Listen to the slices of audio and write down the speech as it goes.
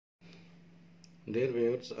Dear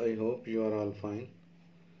viewers, I hope you are all fine.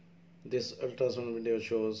 This ultrasound video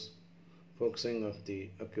shows focusing of the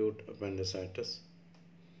acute appendicitis.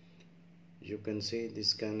 You can see the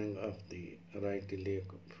scanning of the right iliac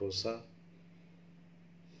fossa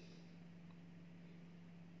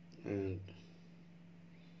and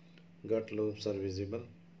gut loops are visible,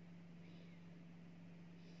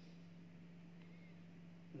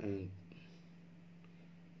 and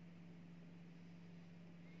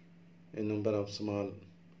a number of small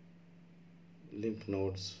lymph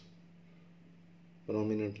nodes,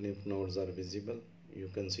 prominent lymph nodes are visible. You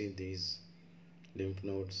can see these lymph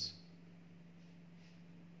nodes.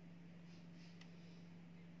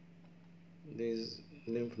 These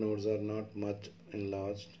lymph nodes are not much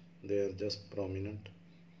enlarged, they are just prominent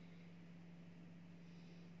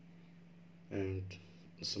and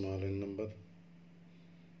small in number.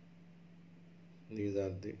 These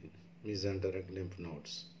are the mesenteric lymph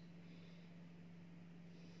nodes.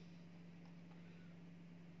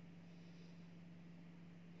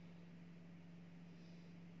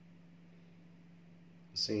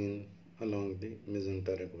 Seen along the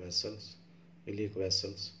mesenteric vessels, iliac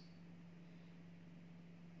vessels.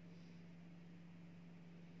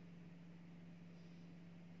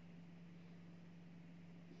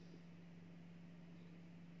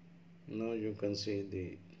 Now you can see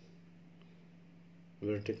the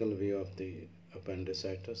vertical view of the appendix.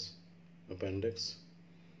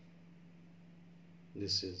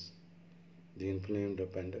 This is the inflamed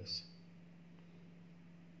appendix.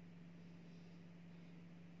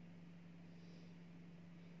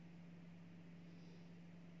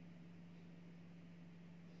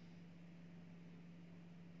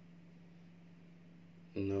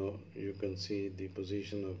 Now you can see the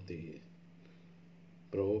position of the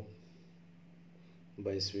probe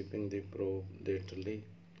by sweeping the probe laterally.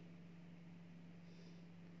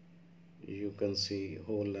 You can see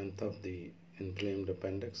whole length of the inflamed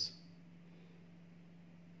appendix.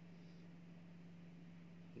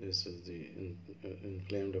 This is the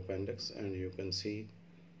inflamed appendix, and you can see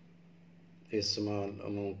a small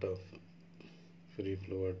amount of free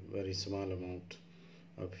fluid, very small amount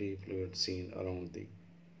of free fluid seen around the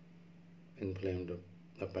inflamed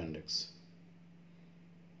appendix.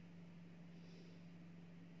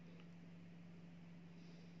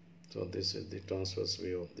 So this is the transverse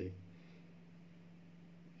view of the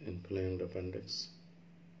inflamed appendix.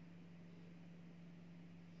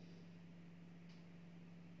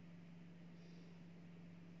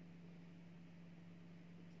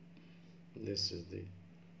 This is the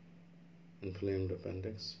inflamed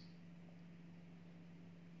appendix.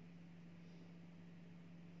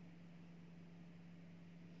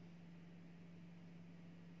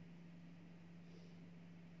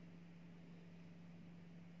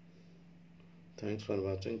 Thanks for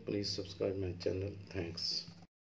watching. Please subscribe my channel. Thanks.